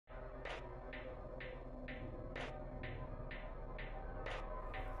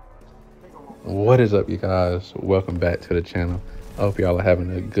What is up, you guys? Welcome back to the channel. I hope y'all are having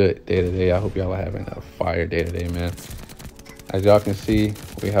a good day today. I hope y'all are having a fire day today, man. As y'all can see,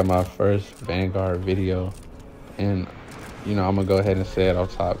 we have my first Vanguard video, and I'm gonna go ahead and say it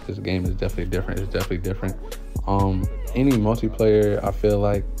off top. This game is definitely different. It's definitely different. Any multiplayer, I feel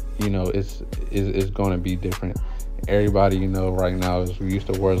like it's going to be different. Everybody right now is used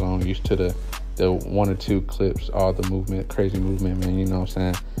to Warzone, used to the 1 or 2 clips, all the movement, crazy movement, man. You know what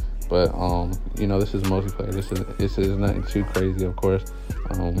I'm saying? But this is multiplayer. This is nothing too crazy, of course.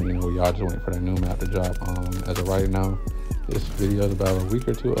 Y'all just waiting for that new map to drop. As of right now, this video is about a week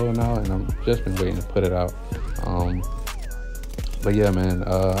or 2 old now, and I'm just been waiting to put it out. But yeah, man,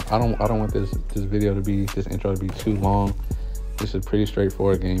 I don't want this intro to be too long. This is pretty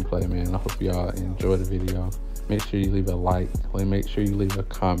straightforward gameplay, man. I hope y'all enjoy the video. Make sure you leave a like. Make sure you leave a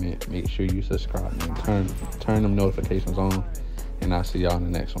comment. Make sure you subscribe, man. Turn them notifications on, and I'll see y'all in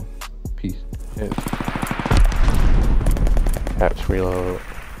the next one. Peace. Caps reload.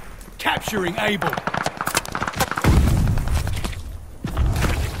 Capturing Able.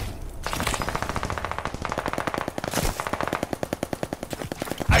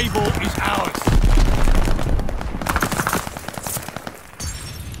 Able is ours.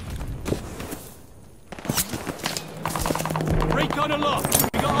 Recon aloft.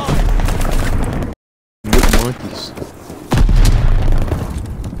 We got eyes. With monkeys.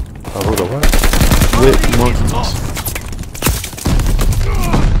 Oh, who the what? With monkeys.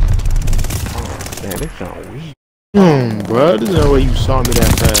 Man, this sound weird. Bro, there's no way you saw me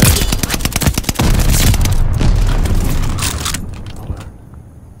that fast.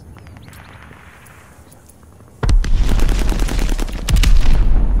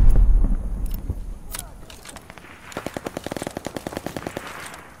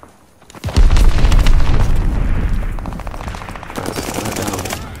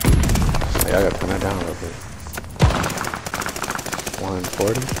 I gotta turn that down a little bit.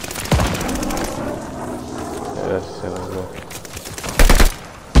 140. Yeah, that's sounds good.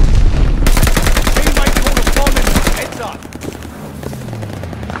 Teammate called a bomb in us. Heads up.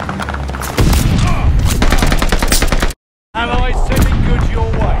 Allies sending goods your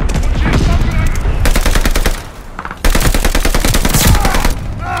way.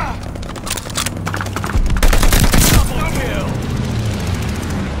 Double kill.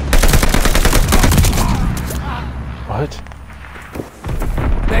 What?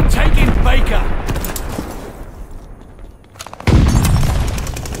 They're taking Baker.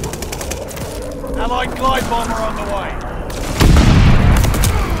 Allied glide bomber on the way.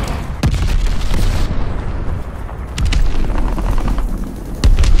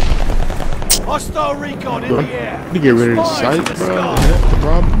 Hostile recon in the air. You get rid of the Spies in sight, the bro. sky. That's the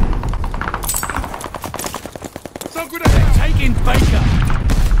problem. They're taking Baker.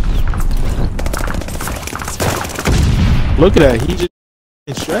 Look at that. He just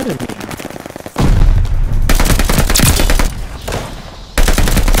shredded me.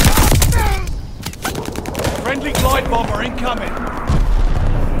 Friendly glide bomber incoming.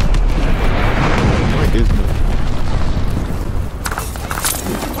 What is it?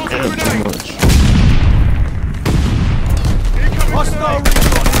 Damn, too much. Hostile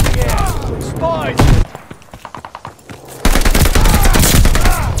recon in the air. Spies.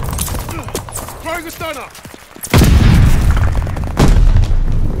 Throwing a stunner!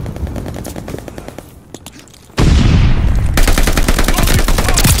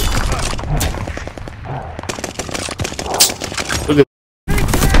 Look at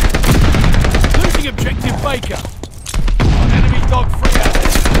Losing objective Baker. Enemy dog free out there.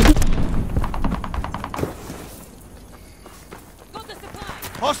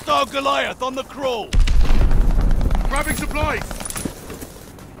 Hostile Goliath on the crawl. Grabbing supplies!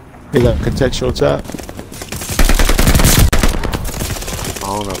 they got contextual tap. I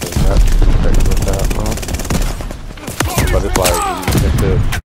don't know if it's that contextual tap, but it's like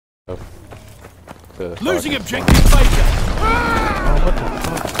Losing objective Baker. Oh, what the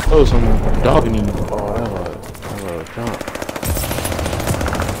fuck? Oh, some dogging you. Oh, that was a jump.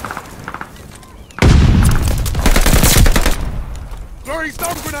 Throwing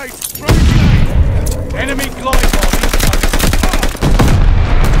stun grenades! Throwing grenades! Enemy glide bomb incoming.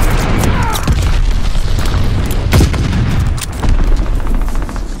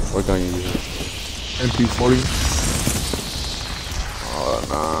 What gun you using? MP40. Oh,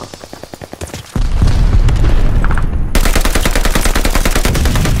 nah.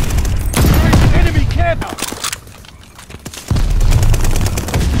 Enemy care package.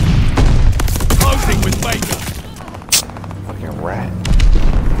 Closing with Baker. Fucking rat.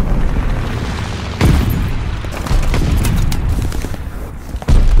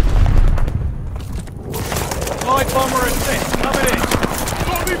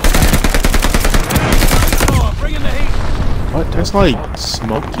 it's like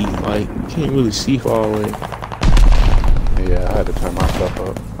smoky. Like you can't really see far away. Yeah, I had to turn myself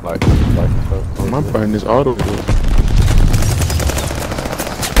up. Like stuff. My burn is auto.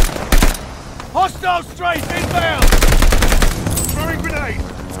 Hostile strafe inbound! Throwing grenade!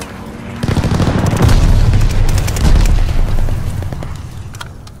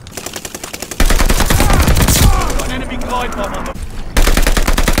 Got an enemy glide bomb on the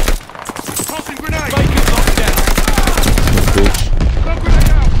Tossing grenade! Baker knocked down. Bitch. Throw grenade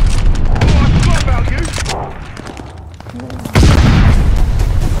out! Oh, I forgot about you!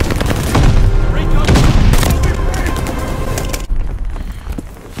 Recon.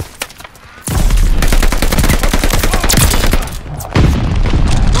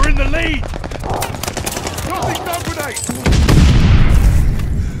 We're in the lead! Tossing stun grenade!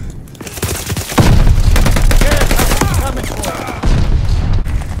 Care package coming for you.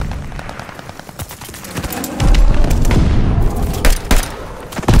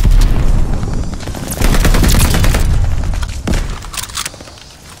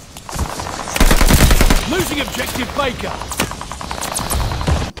 Losing objective Baker.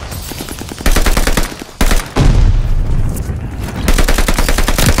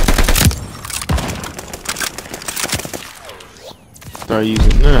 Start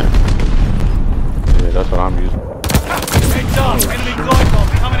using that. Yeah, that's what I'm using. Heads up, enemy glide bomb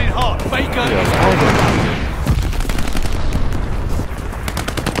coming in hot. Baker is over.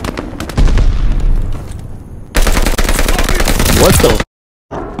 What the?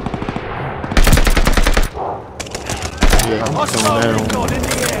 Yeah, I'm Hostile coming down. recon in the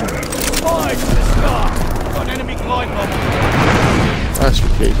air. Fire to the sky. Got an enemy glide bomb. That's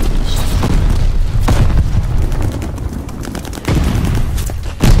ridiculous.